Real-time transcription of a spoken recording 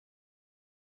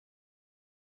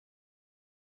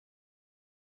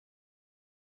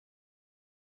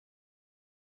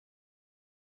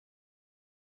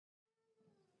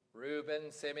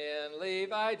Reuben, Simeon,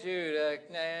 Levi, Judah,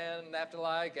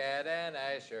 Naphtali, Gad, and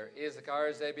Asher,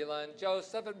 Issachar, Zebulun,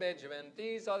 Joseph, and Benjamin.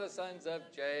 These are the sons of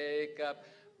Jacob.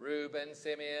 Reuben,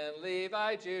 Simeon,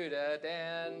 Levi, Judah,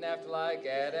 Dan, Naphtali,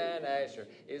 Gad, and Asher,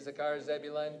 Issachar,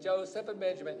 Zebulun, Joseph, and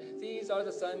Benjamin. These are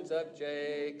the sons of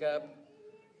Jacob.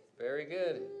 Very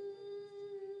good.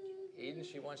 Eden,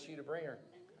 she wants you to bring her.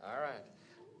 All right.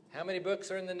 How many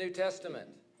books are in the New Testament?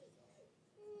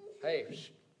 Hey,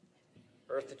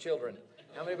 Earth to children.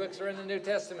 How many books are in the New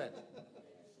Testament?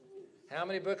 How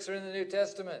many books are in the New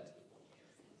Testament?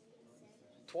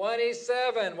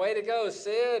 27. Way to go,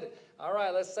 Sid. All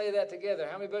right, let's say that together.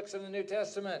 How many books are in the New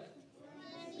Testament?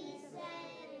 27.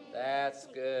 That's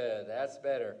good. That's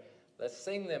better. Let's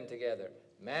sing them together.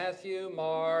 Matthew,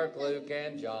 Mark, Luke,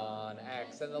 and John,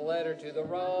 Acts and the letter to the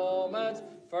Romans,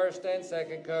 1st and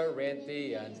 2nd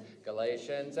Corinthians,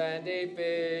 Galatians and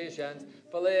Ephesians,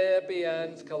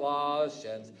 Philippians,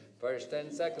 Colossians, 1st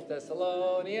and 2nd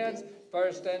Thessalonians,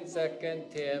 1st and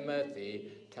 2nd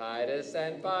Timothy, Titus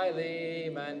and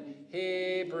Philemon,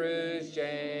 Hebrews,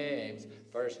 James,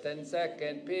 1st and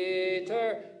 2nd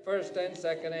Peter, 1st and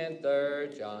 2nd and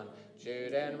 3rd John,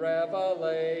 Jude and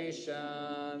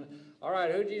Revelation. All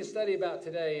right, who did you study about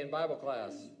today in Bible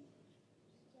class?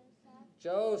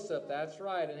 Joseph, that's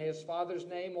right. And his father's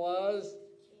name was?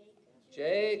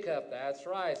 Jacob, that's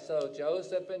right. So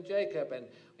Joseph and Jacob. And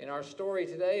in our story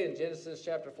today in Genesis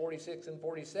chapter 46 and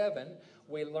 47,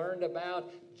 we learned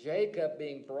about Jacob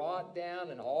being brought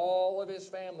down and all of his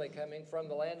family coming from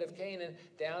the land of Canaan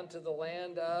down to the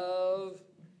land of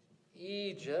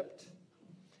Egypt.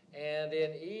 And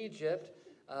in Egypt,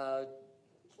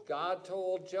 God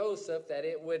told Joseph that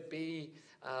it would be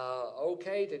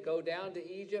okay to go down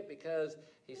to Egypt because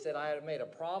he said, I have made a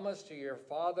promise to your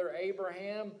father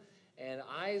Abraham and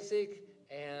Isaac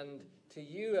and to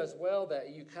you as well that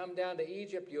you come down to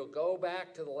Egypt, you'll go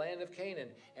back to the land of Canaan.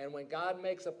 And when God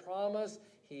makes a promise,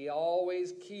 he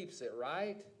always keeps it,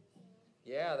 right?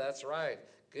 Yeah, that's right.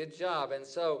 Good job. And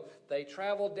so they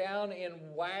traveled down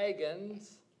in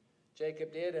wagons,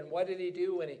 Jacob did. And what did he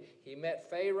do when he met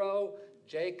Pharaoh?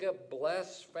 Jacob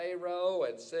blessed Pharaoh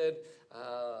and said,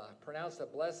 pronounced a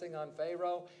blessing on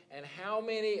Pharaoh. And how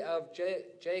many of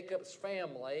Jacob's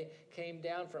family came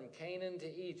down from Canaan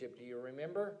to Egypt? Do you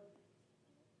remember?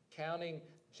 Counting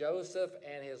Joseph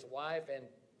and his wife and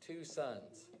 2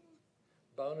 sons.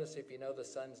 Bonus if you know the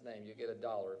son's name. You get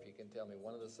 $1 if you can tell me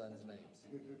one of the sons' names.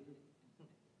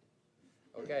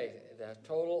 Okay, the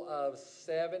total of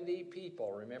 70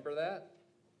 people. Remember that?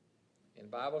 In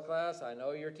Bible class, I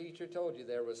know your teacher told you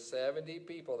there was 70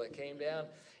 people that came down,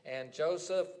 and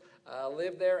Joseph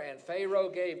lived there, and Pharaoh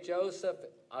gave Joseph,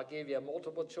 I'll give you a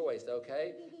multiple choice,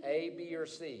 okay? A, B, or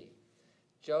C.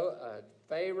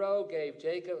 Pharaoh gave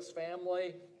Jacob's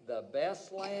family the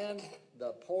best land,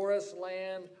 the poorest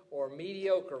land, or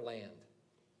mediocre land.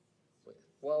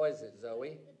 What was it,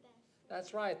 Zoe?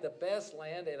 That's right, the best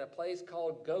land in a place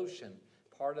called Goshen.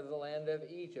 Part of the land of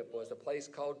Egypt was a place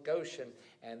called Goshen,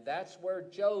 and that's where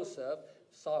Joseph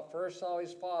first saw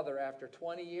his father after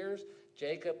 20 years.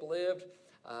 Jacob lived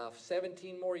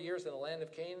 17 more years in the land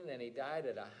of Canaan, and he died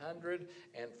at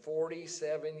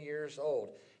 147 years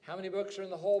old. How many books are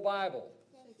in the whole Bible?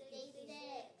 66.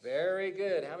 Very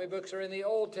good. How many books are in the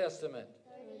Old Testament?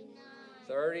 39.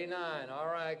 39. All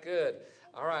right, good.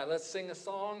 All right, let's sing a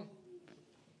song.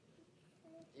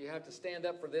 You have to stand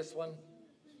up for this one.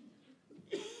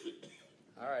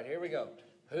 All right, here we go.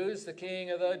 Who's the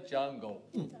king of the jungle?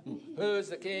 Who's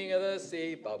the king of the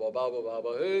sea? Bubble, bubble,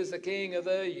 bubble. Who's the king of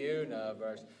the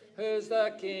universe? Who's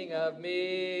the king of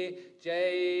me?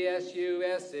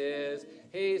 J-E-S-U-S is.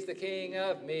 He's the king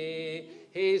of me.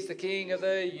 He's the king of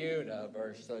the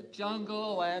universe. The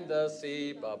jungle and the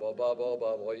sea. Bubble, bubble,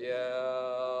 bubble,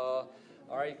 yeah.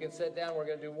 All right, you can sit down. We're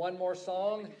going to do one more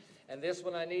song. And this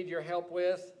one I need your help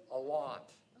with a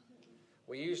lot.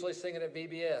 We usually sing it at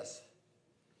VBS.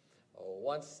 Oh,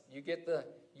 once you get the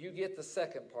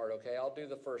second part, okay? I'll do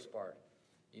the first part.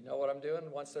 You know what I'm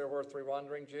doing? Once there were 3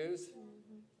 wandering Jews.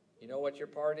 You know what your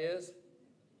part is?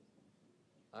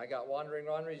 I got wandering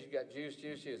wanderers. You got Jews,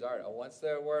 Jews, Jews. All right. Oh, once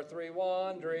there were 3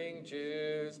 wandering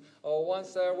Jews. Oh,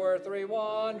 once there were 3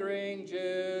 wandering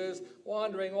Jews.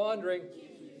 Wandering, wandering.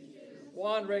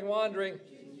 Wandering, wandering.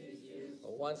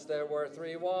 Once there were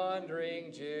 3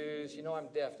 wandering Jews. You know I'm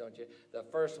deaf, don't you? The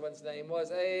first one's name was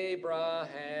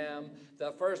Abraham.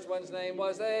 The first one's name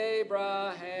was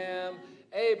Abraham.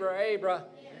 Abra.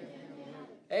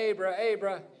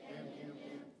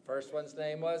 First one's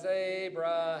name was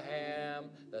Abraham.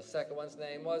 The second one's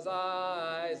name was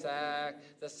Isaac.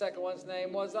 The second one's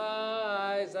name was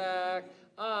Isaac.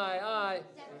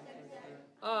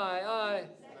 I.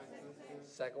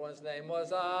 Second one's name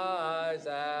was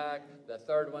Isaac. The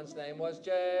third one's name was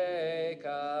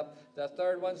Jacob. The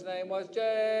third one's name was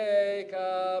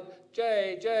Jacob.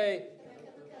 J.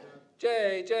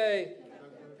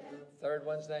 Third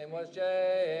one's name was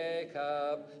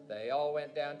Jacob. They all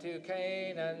went down to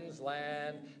Canaan's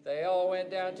land. They all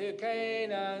went down to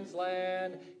Canaan's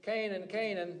land. Canaan.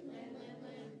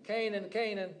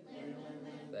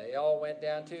 They all went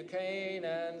down to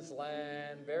Canaan's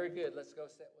land. Very good. Let's go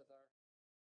sit with